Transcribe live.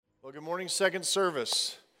Well, good morning, second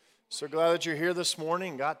service. So glad that you're here this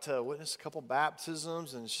morning. Got to witness a couple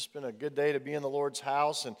baptisms, and it's just been a good day to be in the Lord's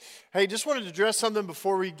house. And hey, just wanted to address something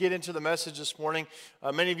before we get into the message this morning.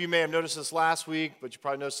 Many of you may have noticed this last week, but you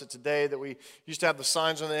probably noticed it today, that we used to have the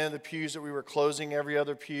signs on the end of the pews that we were closing every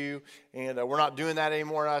other pew, and we're not doing that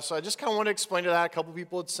anymore. So I just kind of want to explain to that. A couple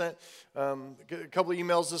people had sent a couple of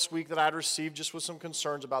emails this week that I'd received just with some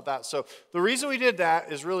concerns about that. So the reason we did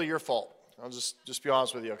that is really your fault. I'll just be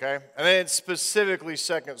honest with you, okay? And then it's specifically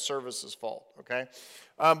second service's fault, okay?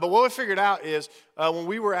 But what we figured out is when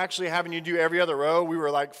we were actually having you do every other row, we were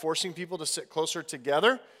like forcing people to sit closer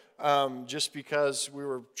together just because we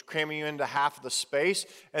were cramming you into half of the space.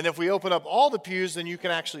 And if we open up all the pews, then you can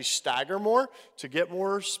actually stagger more to get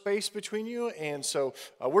more space between you. And so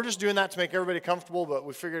we're just doing that to make everybody comfortable, but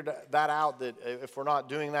we figured that out, that if we're not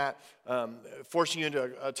doing that, forcing you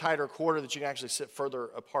into a tighter quarter, that you can actually sit further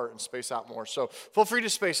apart and space out more. So feel free to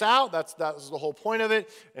space out. That's the whole point of it.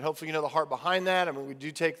 And hopefully you know the heart behind that. I mean, we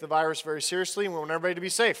do take the virus very seriously, and we want everybody to be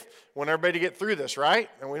safe. We want everybody to get through this, right?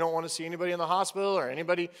 And we don't want to see anybody in the hospital or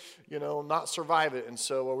anybody, not survive it. And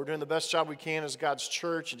so we're doing the best job we can as God's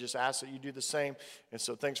church, and just ask that you do the same. And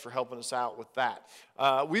so thanks for helping us out with that.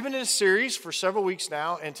 We've been in a series for several weeks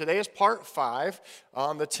now, and today is part 5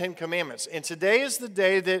 on the 10 Commandments. And today is the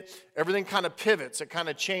day that everything kind of pivots, it kind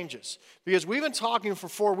of changes. Because we've been talking for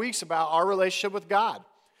 4 weeks about our relationship with God.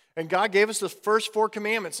 And God gave us the first 4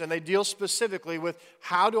 commandments, and they deal specifically with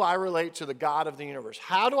how do I relate to the God of the universe?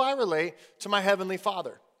 How do I relate to my Heavenly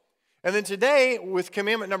Father? And then today, with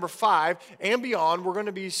commandment number 5 and beyond, we're going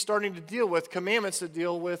to be starting to deal with commandments that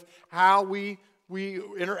deal with how we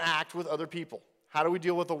interact with other people. How do we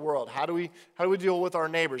deal with the world? How do we deal with our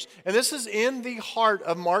neighbors? And this is in the heart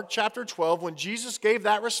of Mark chapter 12, when Jesus gave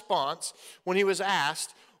that response when he was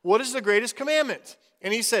asked, what is the greatest commandment?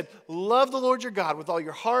 And he said, love the Lord your God with all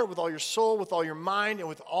your heart, with all your soul, with all your mind, and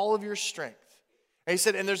with all of your strength. And he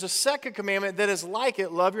said, and there's a second commandment that is like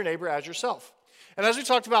it, love your neighbor as yourself. And as we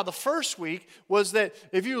talked about the first week, was that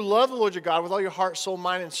if you love the Lord your God with all your heart, soul,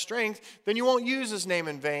 mind, and strength, then you won't use his name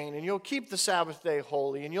in vain, and you'll keep the Sabbath day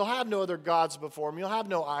holy, and you'll have no other gods before him, you'll have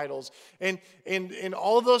no idols. And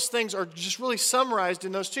all of those things are just really summarized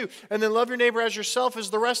in those 2. And then love your neighbor as yourself is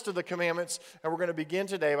the rest of the commandments. And we're going to begin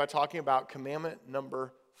today by talking about commandment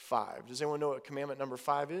number 5. Does anyone know what commandment number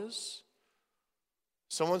 5 is?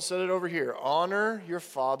 Someone said it over here. Honor your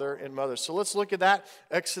father and mother. So let's look at that.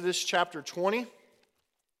 Exodus chapter 20.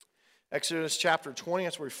 Exodus chapter 20,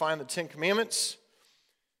 that's where we find the 10 Commandments.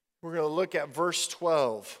 We're going to look at verse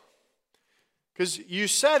 12. Because you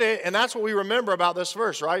said it, and that's what we remember about this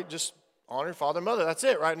verse, right? Just honor your father and mother. That's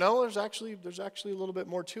it, right? No, there's actually a little bit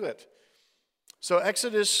more to it. So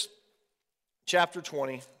Exodus chapter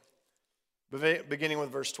 20, beginning with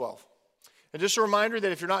verse 12. And just a reminder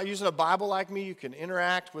that if you're not using a Bible like me, you can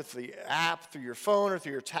interact with the app through your phone or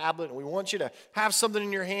through your tablet. And we want you to have something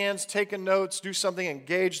in your hands, take notes, do something,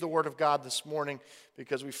 engage the Word of God this morning,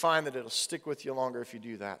 because we find that it'll stick with you longer if you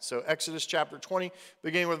do that. So Exodus chapter 20,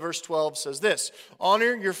 beginning with verse 12, says this: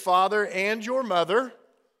 honor your father and your mother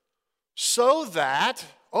so that,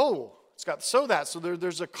 it's got so that, so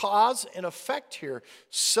there's a cause and effect here,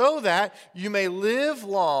 so that you may live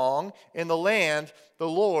long in the land the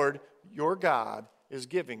Lord your God is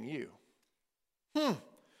giving you.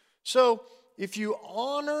 So if you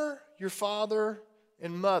honor your father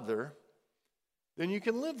and mother, then you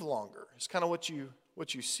can live longer. It's kind of what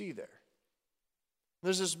you see there.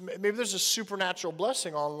 Maybe there's a supernatural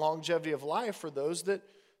blessing on longevity of life for those that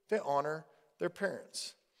honor their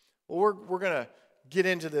parents. Well, we're going to get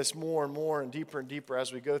into this more and more and deeper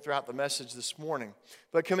as we go throughout the message this morning.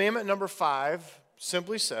 But commandment number 5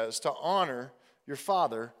 simply says to honor your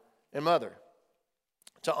father and mother.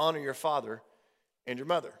 To honor your father and your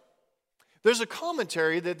mother. There's a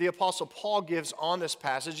commentary that the Apostle Paul gives on this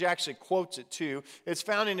passage. He actually quotes it too. It's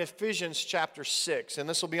found in Ephesians chapter 6, and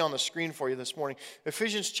this will be on the screen for you this morning.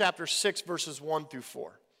 Ephesians chapter 6, verses 1 through 4.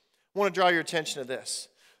 I want to draw your attention to this.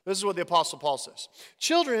 This is what the Apostle Paul says.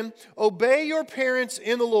 Children, obey your parents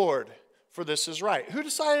in the Lord, for this is right. Who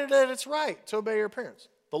decided that it's right to obey your parents?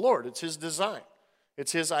 The Lord. It's his design.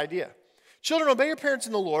 It's his idea. Children, obey your parents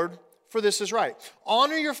in the Lord, for this is right.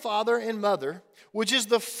 Honor your father and mother, which is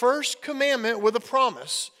the first commandment with a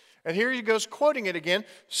promise. And here he goes quoting it again,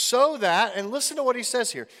 so that, and listen to what he says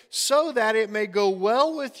here, so that it may go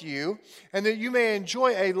well with you and that you may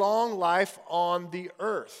enjoy a long life on the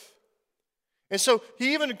earth. And so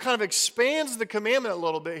he even kind of expands the commandment a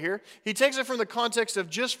little bit here. He takes it from the context of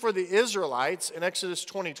just for the Israelites in Exodus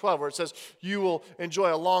 20:12, where it says, you will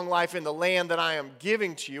enjoy a long life in the land that I am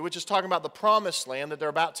giving to you, which is talking about the promised land that they're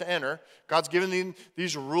about to enter. God's given them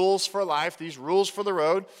these rules for life, these rules for the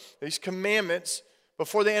road, these commandments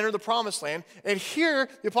before they enter the promised land. And here,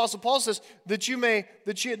 the Apostle Paul says that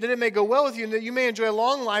it may go well with you and that you may enjoy a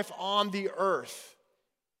long life on the earth.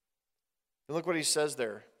 And look what he says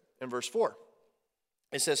there in verse 4.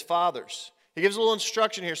 It says, fathers. He gives a little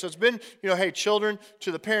instruction here. So it's been, hey, children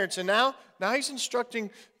to the parents. And now he's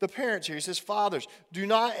instructing the parents here. He says, fathers, do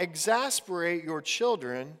not exasperate your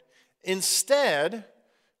children. Instead,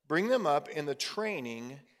 bring them up in the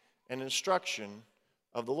training and instruction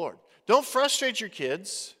of the Lord. Don't frustrate your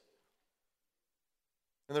kids.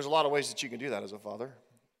 And there's a lot of ways that you can do that as a father.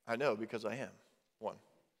 I know because I am one.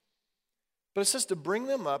 But it says to bring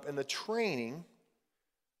them up in the training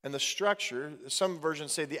and the structure, some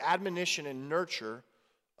versions say the admonition and nurture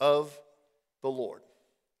of the Lord.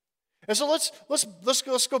 And so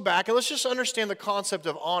let's go back and let's just understand the concept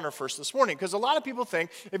of honor first this morning. Because a lot of people think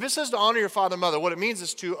if it says to honor your father and mother, what it means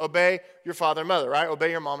is to obey your father and mother, right? Obey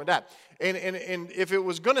your mom and dad. And if it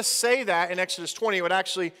was going to say that in Exodus 20, it would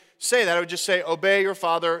actually say that. It would just say obey your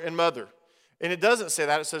father and mother. And it doesn't say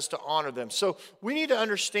that. It says to honor them. So we need to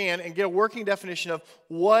understand and get a working definition of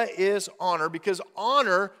what is honor, because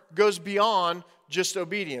honor goes beyond just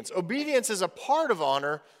obedience. Obedience is a part of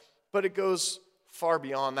honor, but it goes far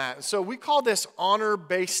beyond that. And so we call this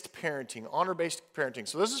honor-based parenting. Honor-based parenting.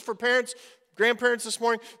 So this is for parents, grandparents this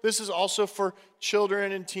morning. This is also for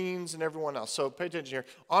children and teens and everyone else. So pay attention here.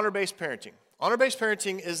 Honor-based parenting. Honor-based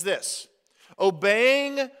parenting is this: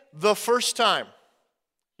 obeying the first time.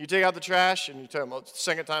 You take out the trash and you tell them,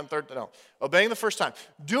 second time, third time. No. Obeying the first time.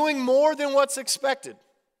 Doing more than what's expected.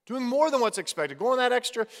 Doing more than what's expected. Going that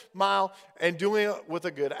extra mile and doing it with a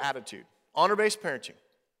good attitude. Honor-based parenting.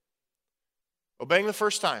 Obeying the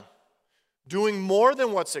first time. Doing more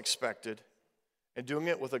than what's expected and doing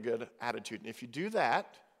it with a good attitude. And if you do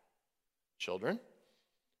that, children,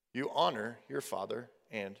 you honor your father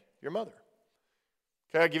and your mother.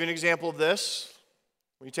 Okay, I'll give you an example of this.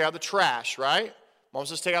 When you take out the trash, right? Mom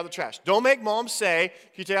says, take out the trash. Don't make mom say,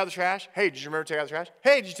 can you take out the trash? Hey, did you remember to take out the trash?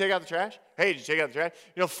 Hey, did you take out the trash? Hey, did you take out the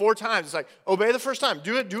trash? 4 times. It's like, obey the first time.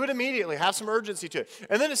 Do it immediately. Have some urgency to it.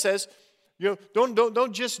 And then it says,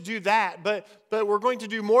 don't just do that, but we're going to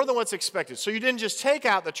do more than what's expected. So you didn't just take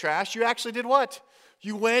out the trash. You actually did what?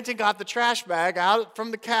 You went and got the trash bag out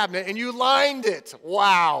from the cabinet and you lined it.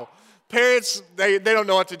 Wow. Parents, they don't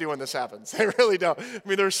know what to do when this happens. They really don't. I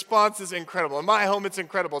mean, the response is incredible. In my home, it's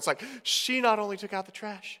incredible. It's like, she not only took out the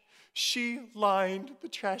trash, she lined the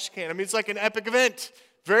trash can. I mean, it's like an epic event.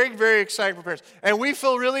 Very, very exciting for parents. And we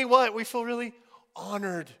feel really what? We feel really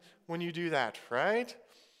honored when you do that, right?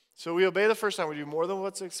 So we obey the first time. We do more than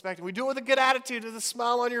what's expected. We do it with a good attitude, with a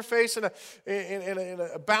smile on your face and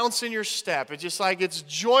a bounce in your step. It's just like it's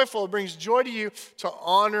joyful. It brings joy to you to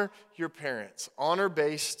honor your parents.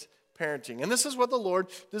 Honor-based parenting. And this is what the Lord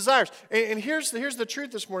desires. And here's the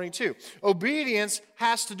truth this morning too. Obedience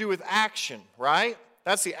has to do with action, right?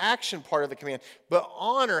 That's the action part of the command. But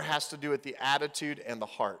honor has to do with the attitude and the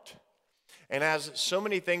heart. And as so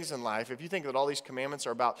many things in life, if you think that all these commandments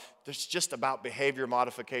are just about behavior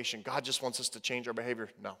modification, God just wants us to change our behavior.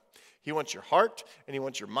 No. He wants your heart, and he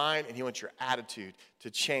wants your mind, and he wants your attitude to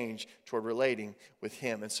change toward relating with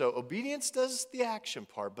him. And so obedience does the action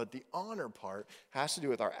part, but the honor part has to do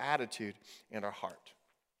with our attitude and our heart.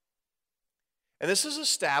 And this is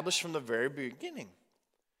established from the very beginning.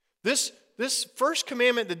 This first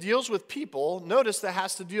commandment that deals with people, notice that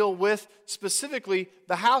has to deal with specifically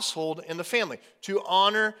the household and the family. To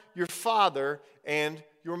honor your father and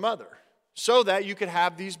your mother so that you could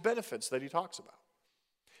have these benefits that he talks about.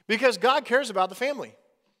 Because God cares about the family.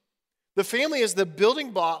 The family is the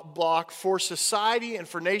building block for society and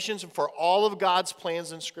for nations and for all of God's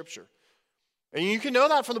plans in Scripture. And you can know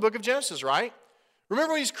that from the book of Genesis, right?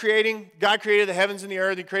 Remember when he's creating, God created the heavens and the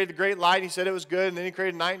earth, he created the great light, he said it was good, and then he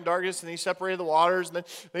created night and darkness, and then he separated the waters, and then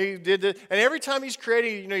he did and every time he's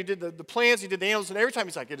creating, he did the plants, he did the animals, and every time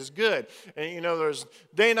he's like, it is good. And there's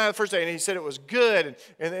day and night the first day, and he said it was good,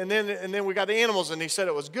 and then we got the animals, and he said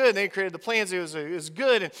it was good, and then he created the plants, it was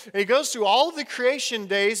good, and he goes through all of the creation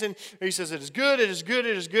days, and he says it is good, it is good,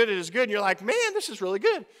 it is good, it is good, and you're like, man, this is really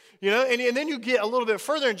good. And then you get a little bit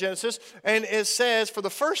further in Genesis, and it says, for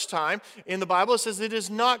the first time in the Bible, it says it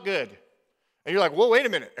is not good. And you're like, well, wait a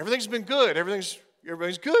minute. Everything's been good. Everything's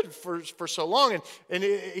good for so long.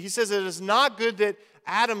 He says it is not good that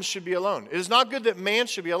Adam should be alone. It is not good that man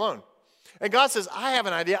should be alone. And God says, I have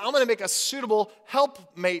an idea. I'm going to make a suitable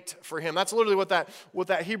helpmate for him. That's literally what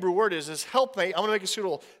that Hebrew word is helpmate. I'm going to make a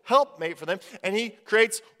suitable helpmate for them. And he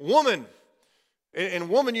creates woman. And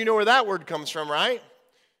woman, you know where that word comes from, right?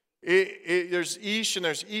 There's Ish and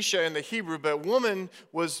there's Isha in the Hebrew, but woman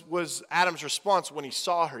was Adam's response when he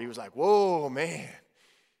saw her. He was like, whoa, man.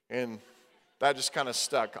 And that just kind of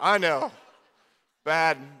stuck. I know.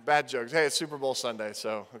 Bad jokes. Hey, it's Super Bowl Sunday,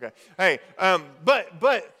 so, okay. Hey,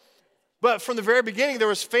 but from the very beginning, there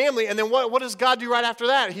was family, and then what does God do right after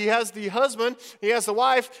that? He has the husband, he has the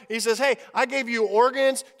wife. He says, hey, I gave you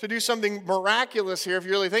organs to do something miraculous here, if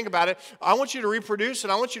you really think about it. I want you to reproduce,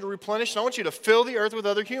 and I want you to replenish, and I want you to fill the earth with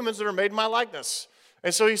other humans that are made in my likeness.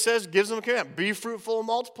 And so he says, gives them a command, be fruitful and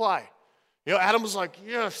multiply. You know, Adam was like,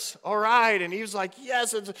 yes, all right. And Eve's like,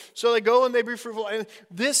 yes. And so they go and they be fruitful. And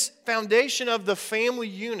this foundation of the family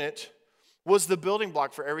unit was the building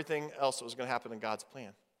block for everything else that was going to happen in God's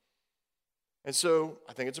plan. And so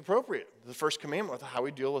I think it's appropriate. The first commandment with how we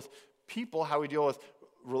deal with people, how we deal with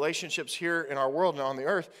relationships here in our world and on the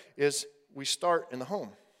earth is we start in the home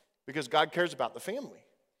because God cares about the family.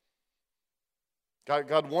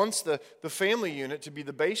 God wants the family unit to be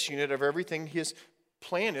the base unit of everything his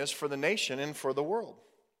plan is for the nation and for the world.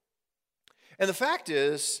 And the fact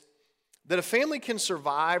is that a family can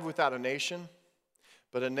survive without a nation,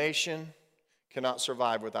 but a nation cannot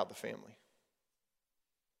survive without the family.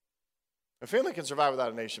 A family can survive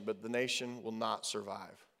without a nation, but the nation will not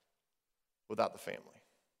survive without the family.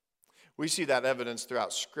 We see that evidence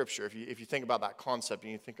throughout Scripture. If you think about that concept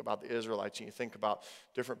and you think about the Israelites and you think about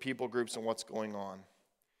different people groups and what's going on,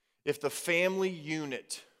 if the family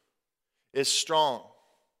unit is strong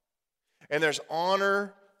and there's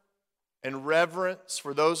honor and reverence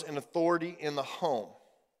for those in authority in the home,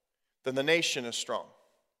 then the nation is strong.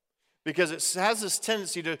 Because it has this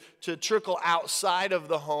tendency to trickle outside of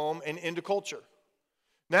the home and into culture.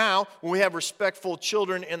 Now, when we have respectful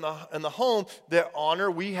children in the home that honor,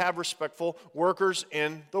 we have respectful workers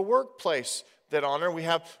in the workplace that honor. We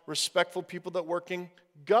have respectful people that work in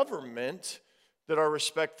government that are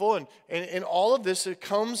respectful. And all of this, it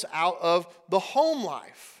comes out of the home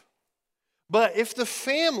life. But if the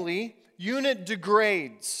family unit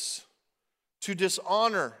degrades to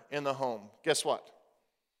dishonor in the home, guess what?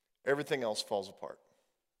 Everything else falls apart.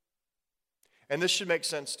 And this should make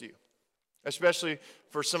sense to you, especially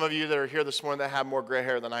for some of you that are here this morning that have more gray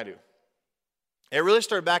hair than I do. It really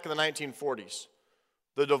started back in the 1940s.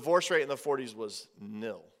 The divorce rate in the 40s was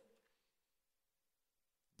nil.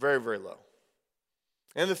 Very, very low.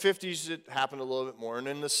 In the 50s, it happened a little bit more. And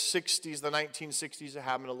in the 60s, the 1960s, it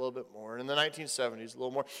happened a little bit more. And in the 1970s, a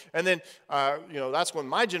little more. And then, that's when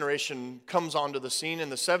my generation comes onto the scene in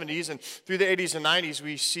the 70s. And through the 80s and 90s,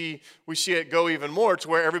 we see it go even more to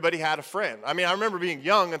where everybody had a friend. I mean, I remember being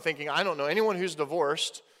young and thinking, I don't know anyone who's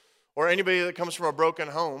divorced or anybody that comes from a broken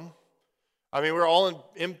home. I mean, we're all in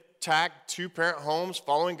intact two-parent homes,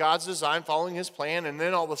 following God's design, following his plan. And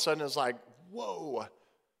then all of a sudden, it's like, whoa.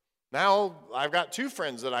 Now, I've got two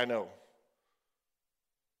friends that I know.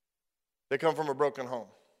 They come from a broken home.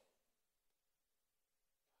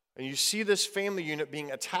 And you see this family unit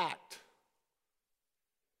being attacked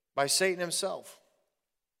by Satan himself.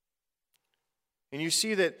 And you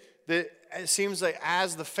see that it seems like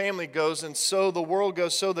as the family goes, and so the world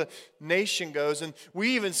goes, so the nation goes. And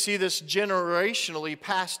we even see this generationally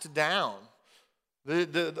passed down.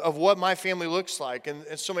 Of what my family looks like. And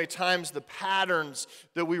so many times the patterns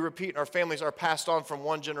that we repeat in our families are passed on from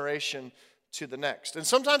one generation to the next. And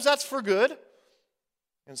sometimes that's for good,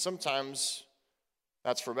 and sometimes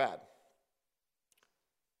that's for bad.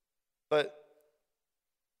 But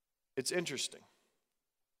it's interesting.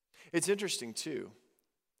 It's interesting, too,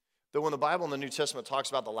 that when the Bible in the New Testament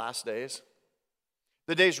talks about the last days,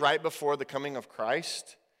 the days right before the coming of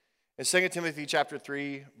Christ, in 2 Timothy chapter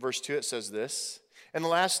 3, verse 2, it says this, "In the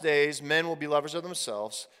last days, men will be lovers of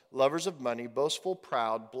themselves, lovers of money, boastful,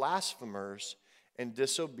 proud, blasphemers, and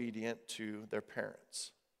disobedient to their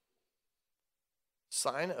parents."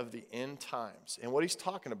 Sign of the end times. And what he's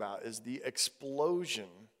talking about is the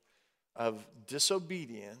explosion of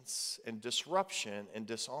disobedience and disruption and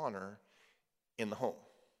dishonor in the home.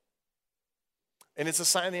 And it's a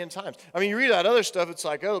sign of the end times. I mean, you read that other stuff, it's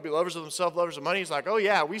like, oh, they'll be lovers of themselves, lovers of money. It's like, oh,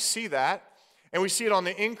 yeah, we see that. And we see it on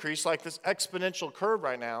the increase, like this exponential curve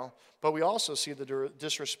right now. But we also see the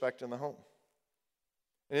disrespect in the home.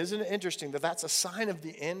 And isn't it interesting that that's a sign of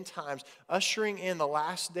the end times, ushering in the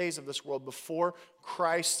last days of this world before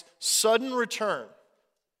Christ's sudden return,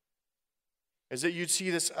 is that you'd see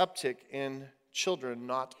this uptick in children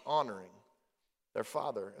not honoring their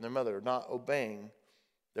father and their mother, not obeying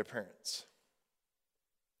their parents.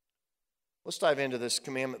 Let's dive into this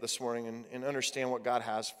commandment this morning and understand what God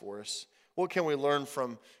has for us. What can we learn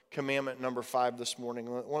from commandment number 5 this morning?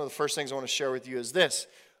 One of the first things I want to share with you is this.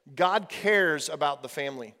 God cares about the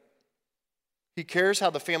family. He cares how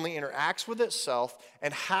the family interacts with itself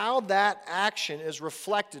and how that action is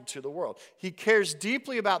reflected to the world. He cares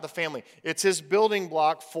deeply about the family. It's his building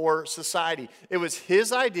block for society. It was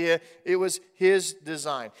his idea. It was his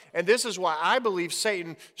design. And this is why I believe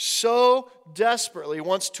Satan so desperately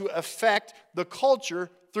wants to affect the culture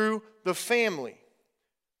through the family.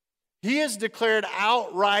 He has declared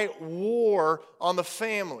outright war on the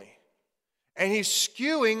family. And he's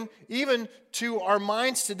skewing, even to our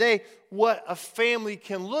minds today, what a family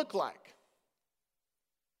can look like.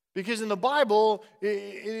 Because in the Bible, it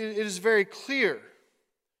is very clear. I mean,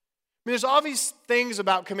 there's obvious things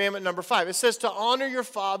about commandment number 5. It says to honor your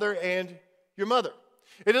father and your mother.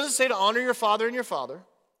 It doesn't say to honor your father and your father.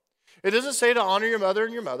 It doesn't say to honor your mother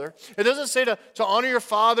and your mother. It doesn't say to honor your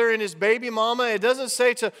father and his baby mama. It doesn't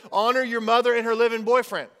say to honor your mother and her living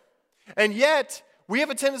boyfriend. And yet, we have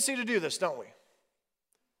a tendency to do this, don't we?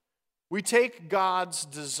 We take God's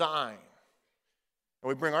design and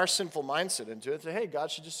we bring our sinful mindset into it and say, hey,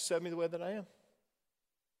 God should just accept me the way that I am.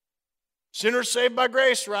 Sinners saved by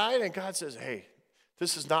grace, right? And God says, hey,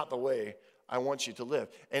 this is not the way I want you to live.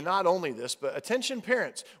 And not only this, but attention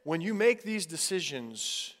parents, when you make these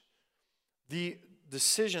decisions, the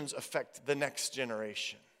decisions affect the next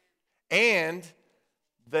generation and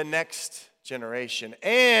the next generation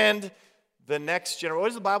and the next generation. What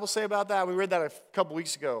does the Bible say about that? We read that a couple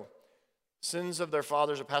weeks ago. Sins of their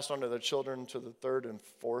fathers are passed on to their children to the 3rd and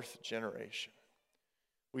 4th generation.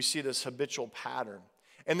 We see this habitual pattern.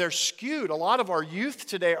 And they're skewed. A lot of our youth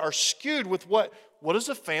today are skewed with what does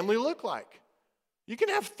a family look like? You can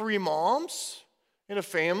have 3 moms in a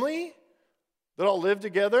family that all live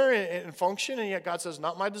together and function, and yet God says,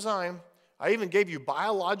 not my design. I even gave you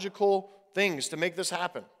biological things to make this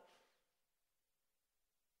happen.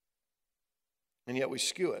 And yet we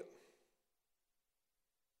skew it.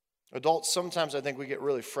 Adults, sometimes I think we get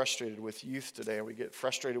really frustrated with youth today, and we get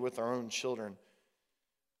frustrated with our own children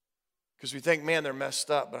because we think, man, they're messed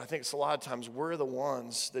up. But I think it's a lot of times we're the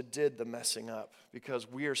ones that did the messing up because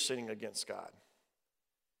we are sinning against God.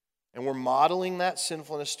 And we're modeling that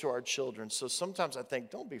sinfulness to our children. So sometimes I think,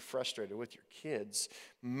 don't be frustrated with your kids.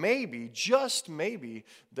 Maybe, just maybe,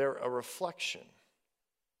 they're a reflection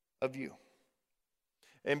of you.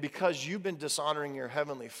 And because you've been dishonoring your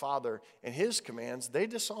heavenly Father and his commands, they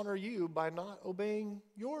dishonor you by not obeying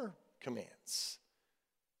your commands.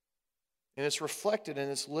 And it's reflected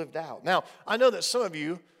and it's lived out. Now, I know that some of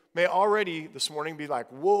you may already this morning be like,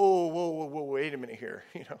 whoa, wait a minute here.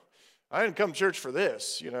 I didn't come to church for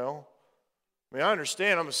this, I mean, I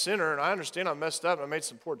understand I'm a sinner, and I understand I messed up and I made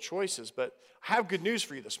some poor choices, but I have good news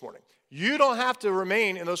for you this morning. You don't have to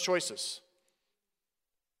remain in those choices.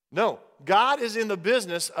 No, God is in the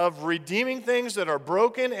business of redeeming things that are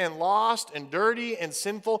broken and lost and dirty and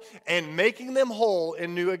sinful and making them whole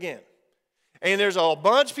and new again. And there's a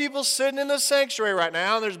bunch of people sitting in the sanctuary right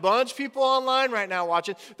now, and there's a bunch of people online right now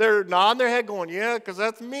watching. They're nodding their head going, yeah, because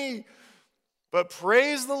that's me. But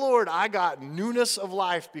praise the Lord, I got newness of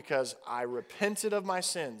life because I repented of my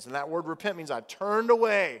sins. And that word repent means I turned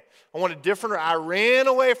away. I ran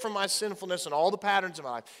away from my sinfulness and all the patterns of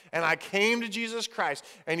my life. And I came to Jesus Christ,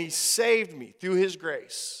 and he saved me through his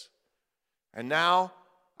grace. And now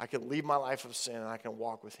I can leave my life of sin, and I can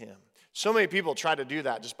walk with him. So many people try to do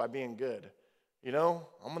that just by being good. I'm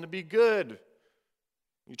going to be good.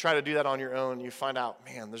 You try to do that on your own, and you find out,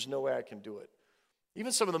 man, there's no way I can do it.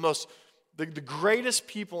 Even some of the greatest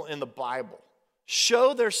people in the Bible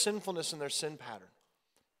show their sinfulness and their sin pattern.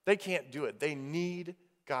 They can't do it. They need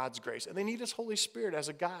God's grace, and they need his Holy Spirit as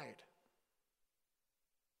a guide.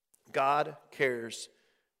 God cares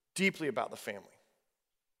deeply about the family,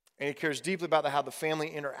 and he cares deeply about how the family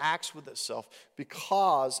interacts with itself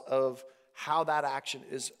because of how that action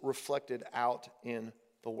is reflected out in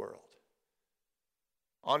the world.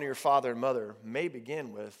 Honor your father and mother may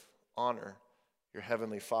begin with honor your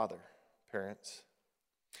heavenly Father, parents.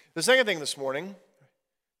 The second thing this morning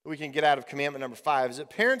that we can get out of commandment number 5 is that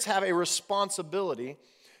parents have a responsibility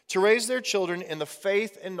to raise their children in the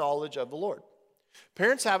faith and knowledge of the Lord.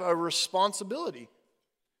 Parents have a responsibility.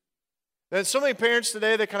 And so many parents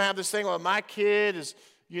today, they kind of have this thing, well, my kid is,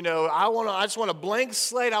 I just want a blank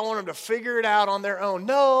slate. I want them to figure it out on their own.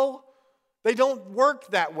 No, they don't work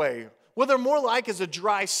that way. What they're more like is a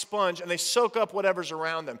dry sponge, and they soak up whatever's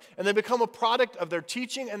around them. And they become a product of their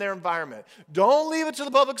teaching and their environment. Don't leave it to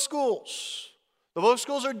the public schools. The public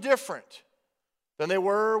schools are different than they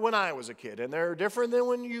were when I was a kid, and they're different than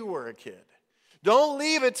when you were a kid. Don't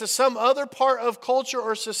leave it to some other part of culture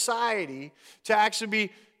or society to actually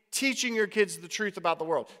be teaching your kids the truth about the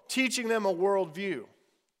world, teaching them a worldview.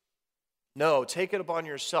 No, take it upon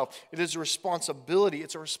yourself. It is a responsibility.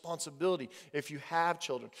 It's a responsibility if you have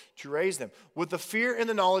children to raise them with the fear and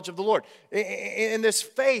the knowledge of the Lord. And this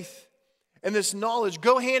faith and this knowledge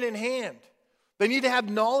go hand in hand. They need to have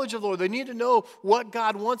knowledge of the Lord. They need to know what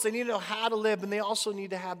God wants. They need to know how to live, and they also need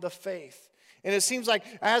to have the faith. And it seems like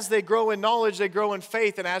as they grow in knowledge, they grow in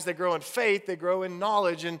faith, and as they grow in faith, they grow in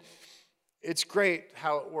knowledge, and it's great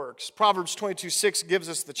how it works. Proverbs 22:6 gives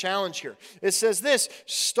us the challenge here. It says this,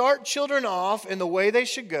 start children off in the way they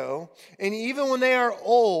should go, and even when they are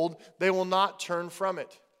old, they will not turn from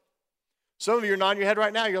it. Some of you are nodding your head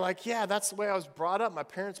right now. You're like, yeah, that's the way I was brought up. My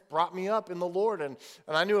parents brought me up in the Lord, and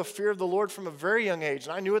I knew a fear of the Lord from a very young age,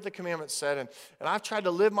 and I knew what the commandments said, and I've tried to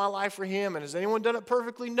live my life for Him. And has anyone done it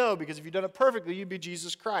perfectly? No, because if you'd done it perfectly, you'd be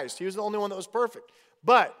Jesus Christ. He was the only one that was perfect.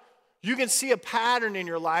 But you can see a pattern in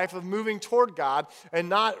your life of moving toward God and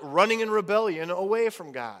not running in rebellion away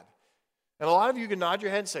from God. And a lot of you can nod your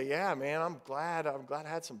head and say, yeah, man, I'm glad I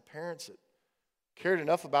had some parents that cared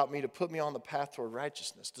enough about me to put me on the path toward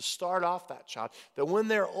righteousness, to start off that child, that when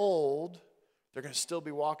they're old, they're going to still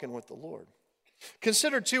be walking with the Lord.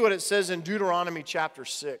 Consider, too, what it says in Deuteronomy chapter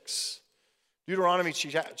 6. Deuteronomy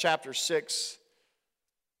chapter 6.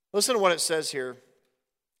 Listen to what it says here.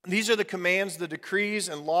 These are the commands, the decrees,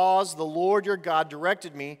 and laws the Lord your God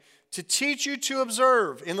directed me to teach you to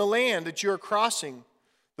observe in the land that you are crossing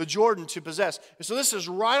the Jordan to possess. And so this is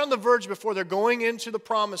right on the verge before they're going into the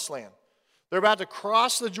promised land. They're about to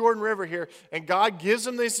cross the Jordan River here, and God gives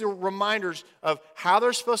them these reminders of how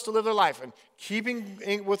they're supposed to live their life and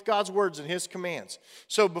keeping with God's words and His commands.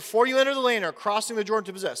 So before you enter the land, are crossing the Jordan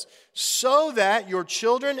to possess, so that your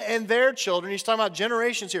children and their children, he's talking about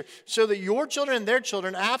generations here, so that your children and their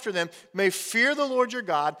children after them may fear the Lord your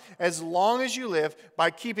God as long as you live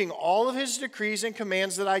by keeping all of His decrees and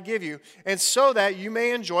commands that I give you, and so that you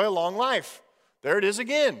may enjoy a long life. There it is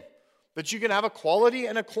again. That you can have a quality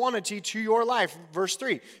and a quantity to your life. Verse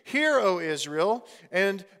 3, hear, O Israel,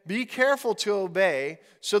 and be careful to obey,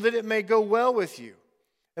 so that it may go well with you,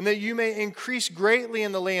 and that you may increase greatly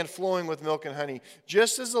in the land flowing with milk and honey,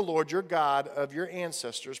 just as the Lord your God of your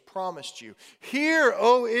ancestors promised you. Hear,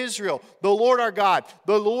 O Israel, the Lord our God,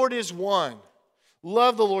 the Lord is one.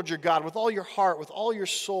 Love the Lord your God with all your heart, with all your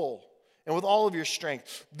soul, and with all of your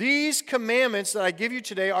strength. These commandments that I give you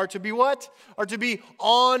today are to be what? Are to be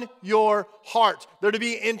on your heart. They're to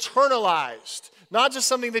be internalized. Not just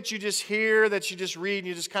something that you just hear, that you just read, and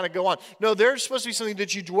you just kind of go on. No, they're supposed to be something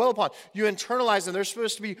that you dwell upon. You internalize them. They're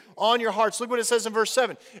supposed to be on your hearts. Look what it says in verse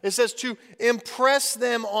 7. It says to impress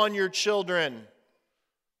them on your children.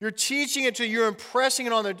 You're teaching it to, you're impressing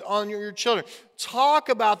it on your children. Talk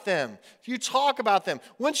about them. You talk about them.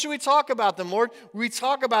 When should we talk about them, Lord? We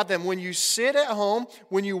talk about them when you sit at home,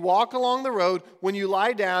 when you walk along the road, when you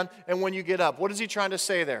lie down, and when you get up. What is he trying to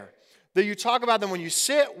say there? That you talk about them when you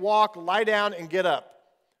sit, walk, lie down, and get up.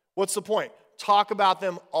 What's the point? Talk about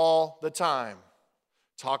them all the time.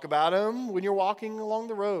 Talk about them when you're walking along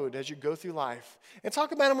the road as you go through life. And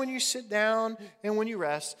talk about them when you sit down and when you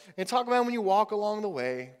rest. And talk about them when you walk along the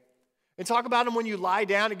way. And talk about them when you lie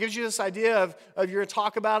down. It gives you this idea of you're going to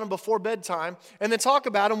talk about them before bedtime. And then talk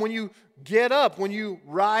about them when you get up, when you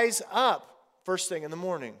rise up first thing in the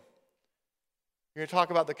morning. You're going to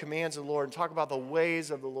talk about the commands of the Lord and talk about the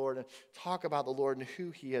ways of the Lord and talk about the Lord and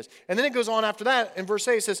who He is. And then it goes on after that. In verse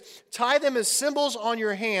 8 it says, tie them as symbols on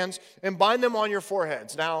your hands and bind them on your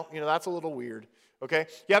foreheads. Now, that's a little weird, okay?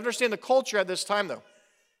 You have to understand the culture at this time, though.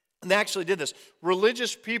 And they actually did this.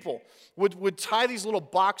 Religious people would tie these little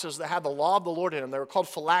boxes that had the law of the Lord in them. They were called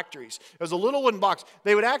phylacteries. It was a little wooden box.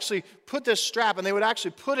 They would actually put this strap and they would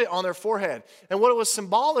actually put it on their forehead. And what it was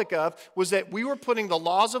symbolic of was that we were putting the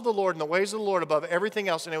laws of the Lord and the ways of the Lord above everything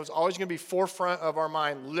else, and it was always going to be forefront of our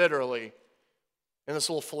mind, literally, in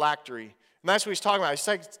this little phylactery. And that's what he's talking about. He's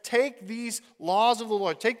like, take these laws of the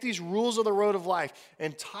Lord, take these rules of the road of life,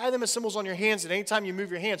 and tie them as symbols on your hands. And anytime you move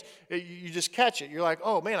your hands, you just catch it. You're like,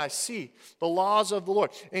 oh man, I see the laws of the Lord.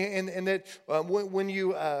 And that when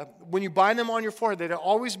you bind them on your forehead, they'll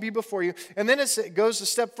always be before you. And then it goes a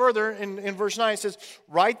step further in verse 9. It says,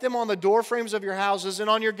 write them on the doorframes of your houses and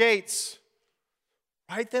on your gates.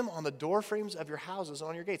 Write them on the doorframes of your houses and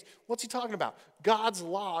on your gates. What's he talking about? God's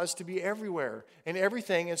law is to be everywhere and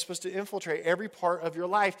everything, and it's supposed to infiltrate every part of your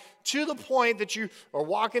life to the point that you are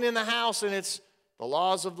walking in the house and it's the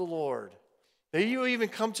laws of the Lord. That you even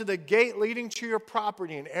come to the gate leading to your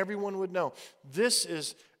property and everyone would know. This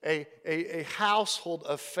is a household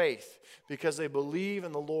of faith because they believe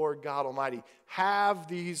in the Lord God Almighty. Have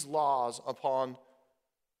these laws upon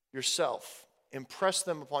yourself. Impress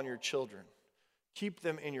them upon your children. Keep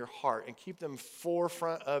them in your heart and keep them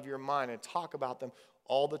forefront of your mind and talk about them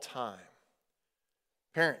all the time.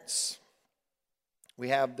 Parents, we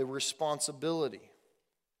have the responsibility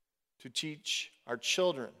to teach our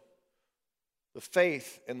children the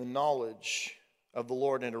faith and the knowledge of the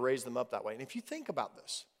Lord and to raise them up that way. And if you think about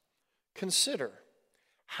this, consider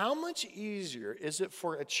how much easier is it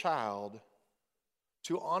for a child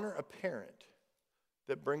to honor a parent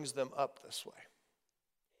that brings them up this way,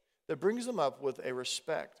 that brings them up with a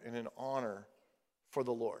respect and an honor for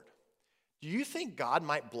the Lord. Do you think God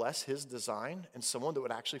might bless his design and someone that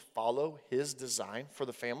would actually follow his design for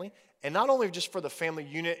the family? And not only just for the family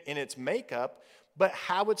unit in its makeup, but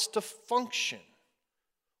how it's to function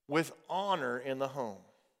with honor in the home.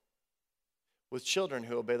 With children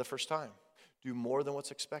who obey the first time, do more than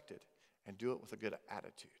what's expected, and do it with a good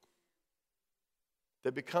attitude.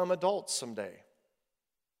 That become adults someday,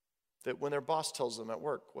 that when their boss tells them at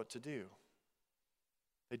work what to do,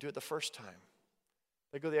 they do it the first time.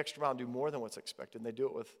 They go the extra mile and do more than what's expected, and they do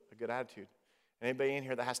it with a good attitude. And anybody in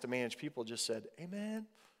here that has to manage people just said, amen,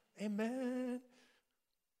 amen.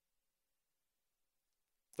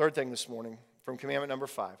 Third thing this morning, from commandment number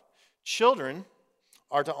 5. Children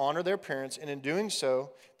are to honor their parents, and in doing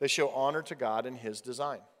so, they show honor to God and his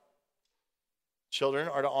design. Children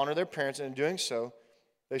are to honor their parents, and in doing so,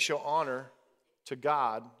 they show honor to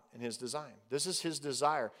God and his design. This is his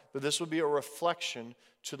desire, that this would be a reflection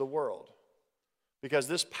to the world. Because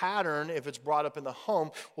this pattern, if it's brought up in the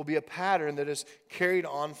home, will be a pattern that is carried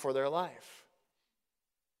on for their life.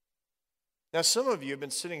 Now, some of you have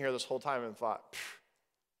been sitting here this whole time and thought,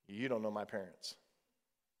 you don't know my parents.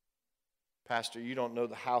 Pastor, you don't know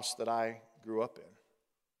the house that I grew up in.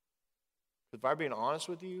 If I'm being honest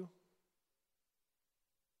with you,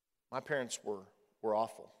 my parents were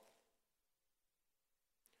awful.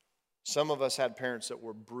 Some of us had parents that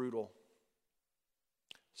were brutal.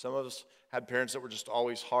 Some of us had parents that were just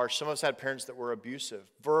always harsh. Some of us had parents that were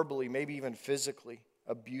abusive, verbally, maybe even physically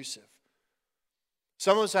abusive.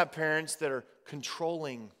 Some of us have parents that are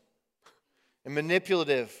controlling and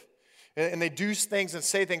manipulative. And they do things and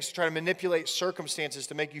say things to try to manipulate circumstances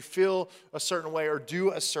to make you feel a certain way or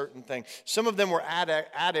do a certain thing. Some of them were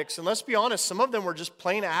addicts. And let's be honest, some of them were just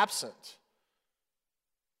plain absent.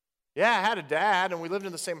 Yeah, I had a dad and we lived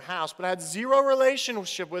in the same house, but I had zero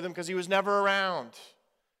relationship with him because he was never around.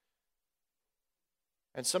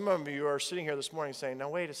 And some of you are sitting here this morning saying, now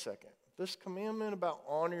wait a second. This commandment about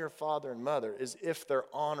honor your father and mother is if they're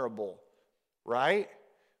honorable, right?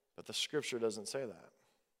 But the scripture doesn't say that.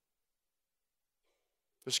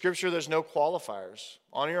 The scripture, there's no qualifiers.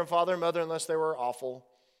 Honor your father and mother unless they were awful,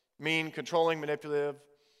 mean, controlling, manipulative.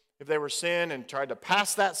 If they were sin and tried to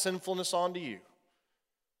pass that sinfulness on to you.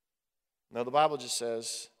 No, the Bible just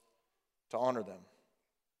says to honor them.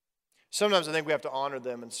 Sometimes I think we have to honor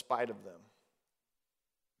them in spite of them.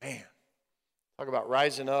 Man, talk about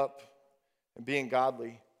rising up and being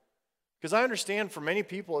godly. Because I understand for many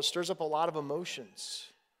people it stirs up a lot of emotions.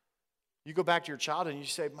 You go back to your childhood and you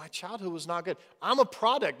say, my childhood was not good. I'm a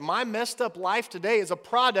product. My messed up life today is a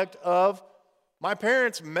product of my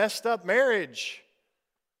parents' messed up marriage.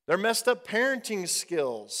 Their messed up parenting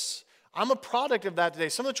skills. I'm a product of that today.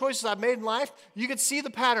 Some of the choices I've made in life, you can see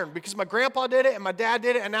the pattern because my grandpa did it and my dad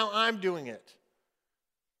did it and now I'm doing it.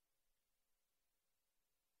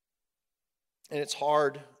 And it's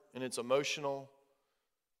hard and it's emotional.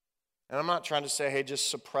 And I'm not trying to say, hey,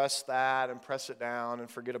 just suppress that and press it down and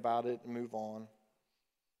forget about it and move on.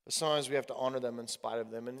 But sometimes we have to honor them in spite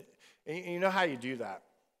of them. And you know how you do that.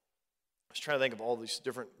 I was trying to think of all these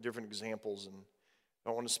different examples, and I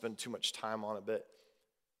don't want to spend too much time on it. But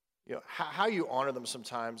you know, how you honor them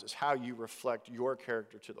sometimes is how you reflect your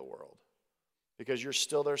character to the world. Because you're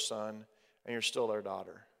still their son and you're still their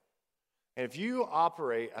daughter. And if you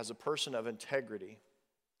operate as a person of integrity,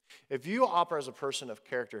 if you operate as a person of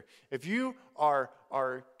character, if you are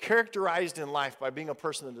characterized in life by being a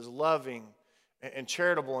person that is loving and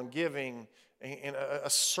charitable and giving and a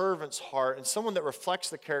servant's heart and someone that reflects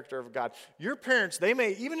the character of God, your parents, they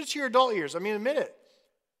may, even into your adult years, I mean, admit it.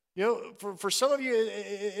 You know, for some of you,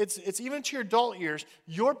 it's even to your adult years,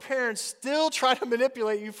 your parents still try to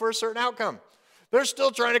manipulate you for a certain outcome. They're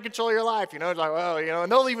still trying to control your life, you know. It's like, well, you know,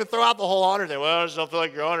 and they'll even throw out the whole honor thing. Well, I just don't feel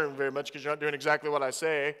like you're honoring me very much because you're not doing exactly what I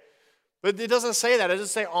say. But it doesn't say that. It doesn't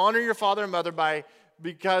say honor your father and mother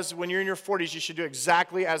because when you're in your 40s, you should do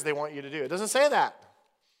exactly as they want you to do. It doesn't say that.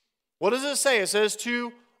 What does it say? It says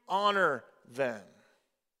to honor them.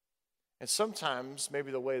 And sometimes,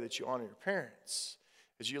 maybe the way that you honor your parents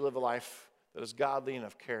is you live a life that is godly and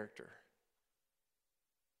of character.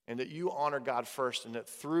 And that you honor God first, and that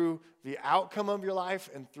through the outcome of your life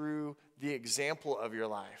and through the example of your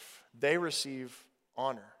life, they receive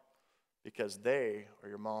honor because they are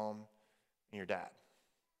your mom and your dad.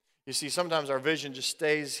 You see, sometimes our vision just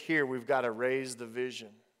stays here. We've got to raise the vision.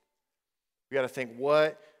 We've got to think,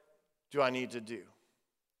 what do I need to do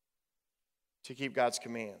to keep God's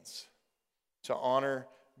commands? To honor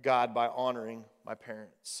God by honoring my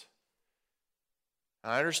parents.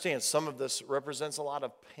 I understand some of this represents a lot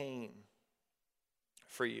of pain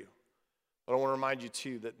for you. But I want to remind you,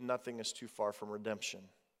 too, that nothing is too far from redemption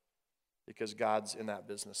because God's in that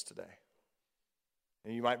business today.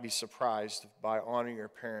 And you might be surprised by honoring your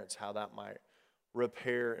parents how that might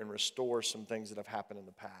repair and restore some things that have happened in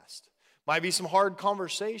the past. Might be some hard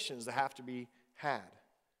conversations that have to be had,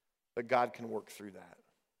 but God can work through that.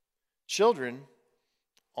 Children,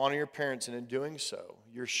 honor your parents, and in doing so,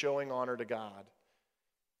 you're showing honor to God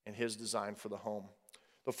and His design for the home.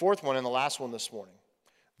 The fourth one and the last one this morning.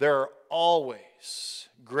 There are always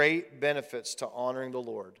great benefits to honoring the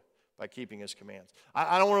Lord by keeping His commands.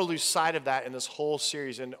 I don't want to lose sight of that in this whole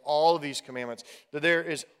series and all of these commandments. That there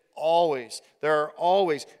are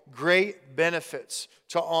always great benefits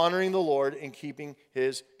to honoring the Lord and keeping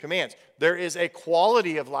His commands. There is a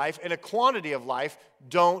quality of life and a quantity of life.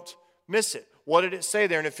 Don't miss it. What did it say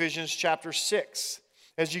there in Ephesians chapter 6?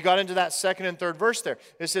 As you got into that second and third verse there,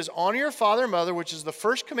 it says, honor your father and mother, which is the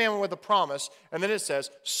first commandment with a promise. And then it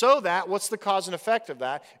says, so that, what's the cause and effect of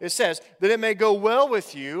that? It says, that it may go well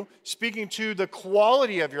with you, speaking to the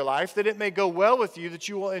quality of your life, that it may go well with you, that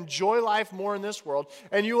you will enjoy life more in this world,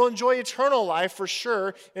 and you will enjoy eternal life for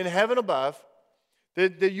sure in heaven above.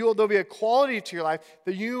 There'll be a quality to your life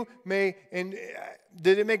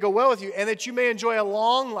that it may go well with you, and that you may enjoy a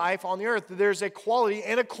long life on the earth. That there's a quality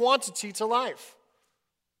and a quantity to life.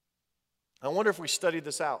 I wonder if we studied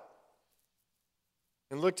this out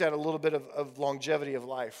and looked at a little bit of longevity of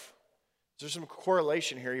life. There's some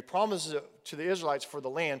correlation here. He promises it to the Israelites for the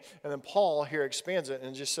land, and then Paul here expands it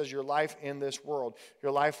and just says your life in this world,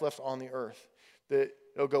 your life left on the earth, that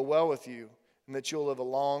it'll go well with you and that you'll live a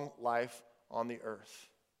long life on the earth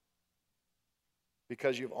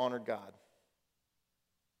because you've honored God.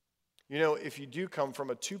 You know, if you do come from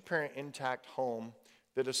a two-parent intact home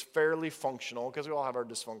that is fairly functional, because we all have our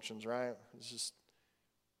dysfunctions, right?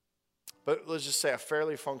 But let's just say a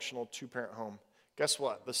fairly functional two-parent home. Guess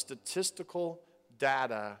what? The statistical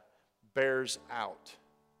data bears out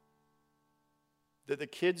that the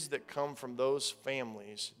kids that come from those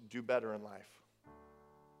families do better in life,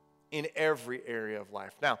 in every area of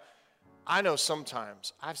life. Now, I know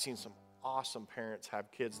sometimes I've seen some awesome parents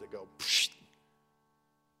have kids that go, psh.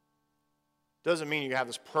 Doesn't mean you have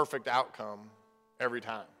this perfect outcome every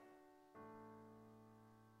time.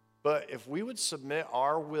 But if we would submit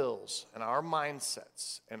our wills and our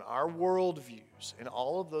mindsets and our worldviews and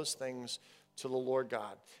all of those things to the Lord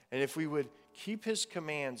God, and if we would keep His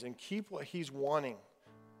commands and keep what He's wanting.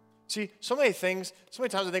 See, so many times I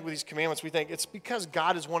think with these commandments, we think it's because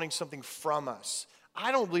God is wanting something from us.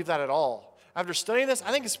 I don't believe that at all. After studying this,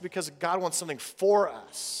 I think it's because God wants something for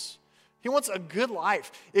us. He wants a good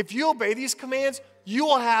life. If you obey these commands, you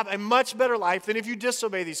will have a much better life than if you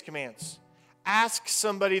disobey these commands. Ask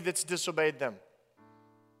somebody that's disobeyed them.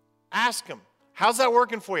 Ask them, how's that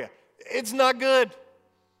working for you? It's not good.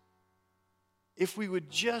 If we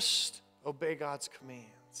would just obey God's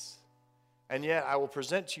commands. And yet, I will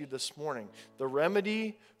present to you this morning, the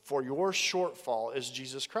remedy for your shortfall is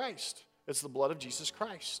Jesus Christ. It's the blood of Jesus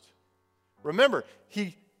Christ. Remember,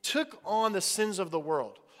 He took on the sins of the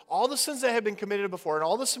world. All the sins that had been committed before and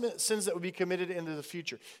all the sins that would be committed into the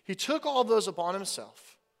future. He took all those upon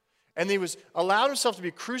Himself. And He allowed Himself to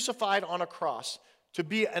be crucified on a cross, to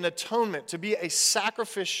be an atonement, to be a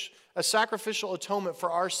sacrificial atonement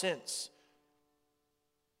for our sins.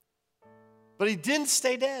 But He didn't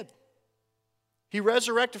stay dead. He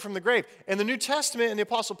resurrected from the grave. And the New Testament and the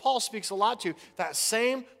Apostle Paul speaks a lot to that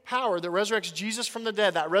same power that resurrects Jesus from the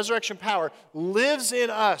dead, that resurrection power lives in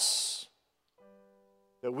us,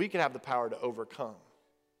 that we can have the power to overcome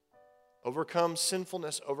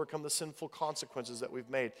sinfulness, overcome the sinful consequences that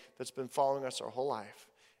we've made that's been following us our whole life.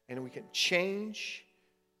 And we can change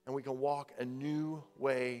and we can walk a new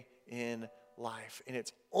way in life. And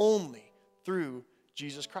it's only through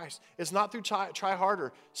Jesus Christ. It's not through try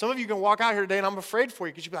harder. Some of you can walk out here today and I'm afraid for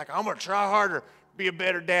you because you'll be like, I'm going to try harder, be a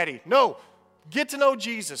better daddy. No, get to know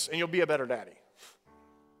Jesus and you'll be a better daddy.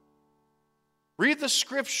 Read the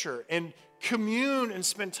scripture and commune and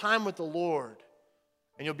spend time with the Lord,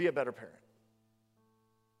 and you'll be a better parent.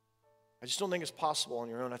 I just don't think it's possible on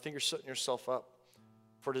your own. I think you're setting yourself up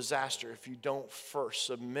for disaster if you don't first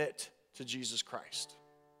submit to Jesus Christ.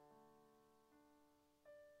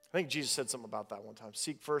 I think Jesus said something about that one time.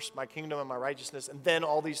 Seek first my kingdom and my righteousness, and then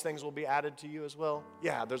all these things will be added to you as well.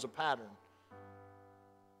 Yeah, there's a pattern.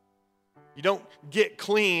 You don't get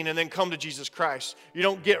clean and then come to Jesus Christ. You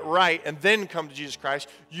don't get right and then come to Jesus Christ.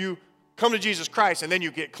 You come to Jesus Christ and then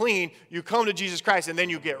you get clean. You come to Jesus Christ and then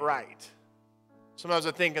you get right. Sometimes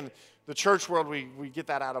I think in the church world we get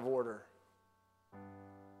that out of order.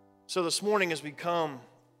 So this morning as we come,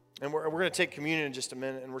 and we're going to take communion in just a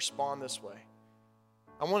minute and respond this way.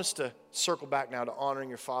 I want us to circle back now to honoring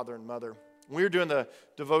your father and mother. We were doing the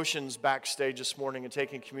devotions backstage this morning and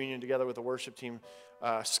taking communion together with the worship team.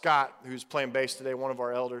 Scott, who's playing bass today, one of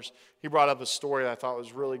our elders, he brought up a story that I thought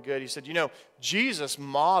was really good. He said, Jesus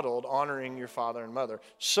modeled honoring your father and mother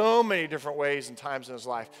so many different ways and times in his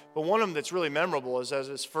life. But one of them that's really memorable is as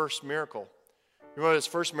his first miracle. You know what his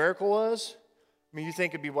first miracle was? I mean, you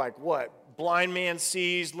think it'd be like what? Blind man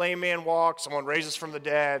sees, lame man walks, someone raises from the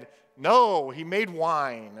dead. No, he made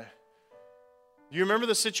wine. Do you remember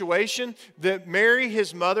the situation that Mary,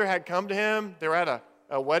 his mother, had come to him? They were at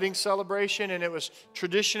a wedding celebration, and it was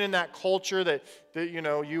tradition in that culture that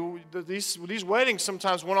these weddings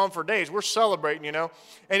sometimes went on for days. We're celebrating, and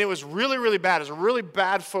it was really, really bad. It was a really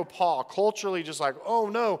bad faux pas, culturally, just like, oh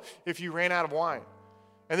no, if you ran out of wine.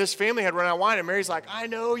 And this family had run out of wine, and Mary's like, I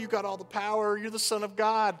know you got all the power. You're the Son of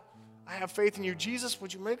God. I have faith in you. Jesus,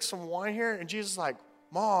 would you make some wine here? And Jesus is like,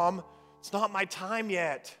 Mom, it's not my time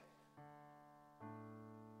yet.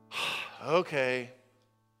 Okay.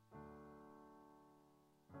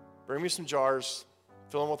 Bring me some jars,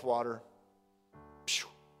 fill them with water.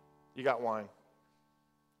 You got wine.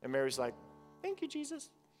 And Mary's like, thank you, Jesus.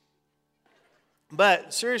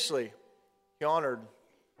 But seriously, he honored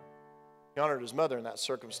his mother in that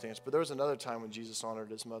circumstance. But there was another time when Jesus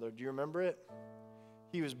honored his mother. Do you remember it?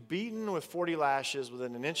 He was beaten with 40 lashes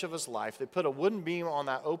within an inch of his life. They put a wooden beam on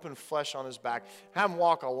that open flesh on his back, had him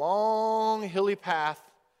walk a long, hilly path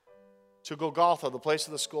to Golgotha, the place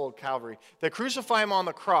of the skull of Calvary. They crucify him on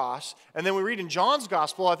the cross, and then we read in John's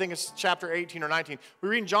Gospel, I think it's chapter 18 or 19, we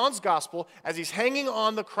read in John's Gospel, as he's hanging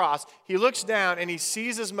on the cross, he looks down and he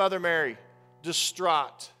sees his mother Mary,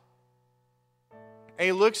 distraught. And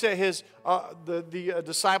he looks at his the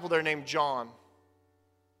disciple there named John.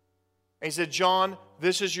 And he said, John,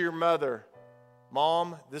 this is your mother.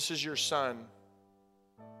 Mom, this is your son.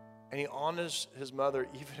 And he honors his mother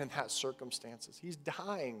even in that circumstances. He's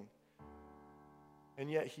dying. And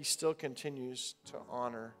yet he still continues to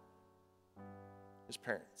honor his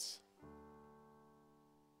parents.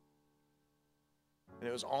 And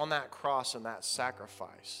it was on that cross and that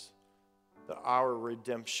sacrifice that our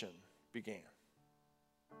redemption began.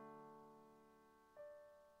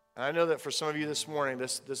 And I know that for some of you this morning,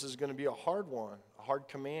 this is going to be a hard one, a hard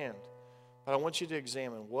command. But I want you to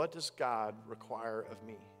examine, what does God require of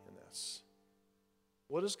me in this?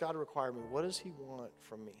 What does God require of me? What does he want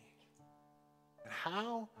from me? And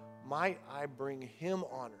how might I bring him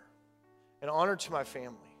honor and honor to my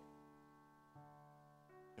family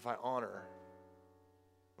if I honor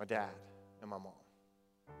my dad and my mom?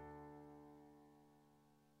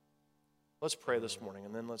 Let's pray this morning,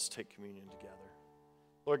 and then let's take communion together.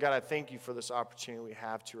 Lord God, I thank you for this opportunity we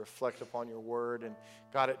have to reflect upon your word. And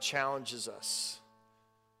God, it challenges us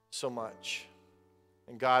so much.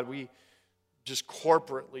 And God, we just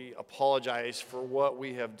corporately apologize for what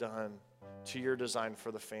we have done to your design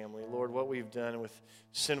for the family. Lord, what we've done with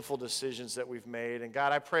sinful decisions that we've made. And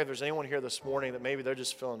God, I pray if there's anyone here this morning that maybe they're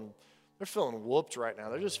feeling whooped right now.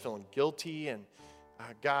 They're just feeling guilty. And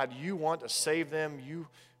God, you want to save them.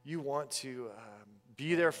 You want to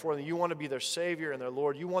be there for them. You want to be their Savior and their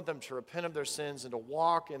Lord. You want them to repent of their sins and to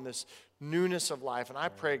walk in this newness of life. And I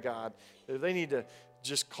pray, God, that if they need to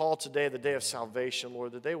just call today the day of salvation,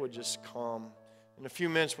 Lord, that they would just come. In a few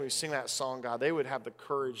minutes when we sing that song, God, they would have the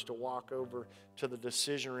courage to walk over to the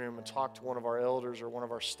decision room and talk to one of our elders or one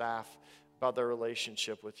of our staff about their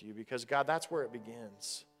relationship with you. Because, God, that's where it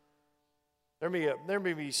begins. There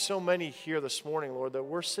may be so many here this morning, Lord, that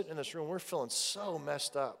we're sitting in this room, we're feeling so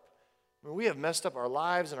messed up. I mean, we have messed up our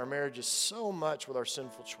lives and our marriages so much with our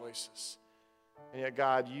sinful choices. And yet,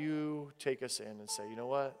 God, you take us in and say, you know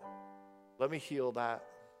what? Let me heal that.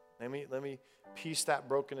 Let me piece that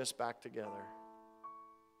brokenness back together.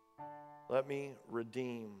 Let me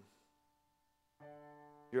redeem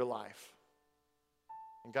your life.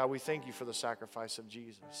 And God, we thank you for the sacrifice of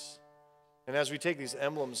Jesus. And as we take these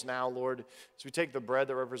emblems now, Lord, as we take the bread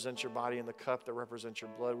that represents your body and the cup that represents your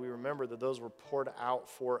blood, we remember that those were poured out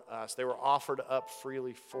for us. They were offered up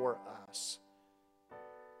freely for us.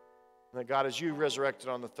 And that God, as you resurrected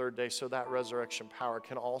on the third day, so that resurrection power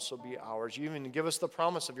can also be ours. You even give us the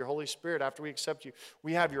promise of your Holy Spirit after we accept you.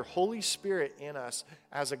 We have your Holy Spirit in us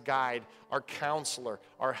as a guide, our counselor,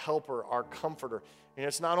 our helper, our comforter. And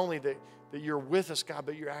it's not only that you're with us, God,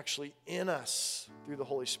 but you're actually in us through the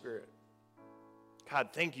Holy Spirit. God,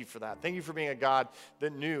 thank you for that. Thank you for being a God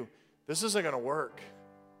that knew this isn't going to work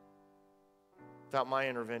without my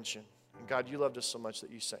intervention. And God, you loved us so much that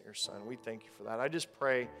you sent your son. We thank you for that. I just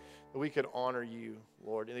pray that we could honor you,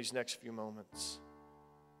 Lord, in these next few moments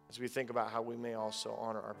as we think about how we may also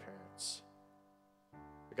honor our parents.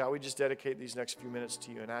 But God, we just dedicate these next few minutes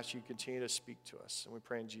to you and ask you to continue to speak to us. And we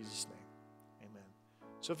pray in Jesus' name. Amen.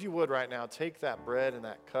 So if you would right now, take that bread and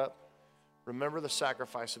that cup. Remember the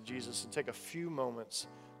sacrifice of Jesus and take a few moments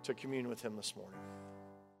to commune with him this morning.